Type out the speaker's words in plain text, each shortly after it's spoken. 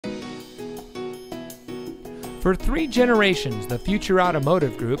For 3 generations, the Future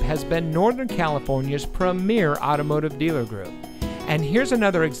Automotive Group has been Northern California's premier automotive dealer group. And here's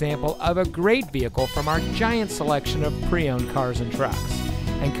another example of a great vehicle from our giant selection of pre-owned cars and trucks.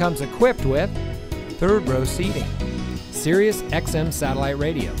 And comes equipped with 3rd row seating, Sirius XM satellite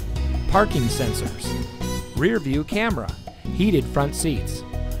radio, parking sensors, rear view camera, heated front seats,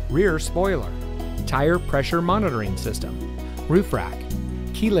 rear spoiler, tire pressure monitoring system, roof rack,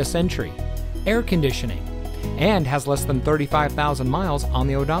 keyless entry, air conditioning, and has less than 35,000 miles on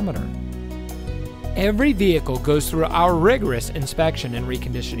the odometer. Every vehicle goes through our rigorous inspection and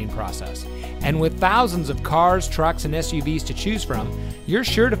reconditioning process. And with thousands of cars, trucks, and SUVs to choose from, you're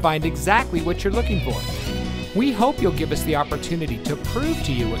sure to find exactly what you're looking for. We hope you'll give us the opportunity to prove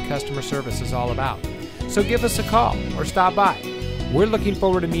to you what customer service is all about. So give us a call or stop by. We're looking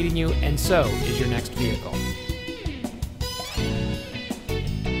forward to meeting you, and so is your next vehicle.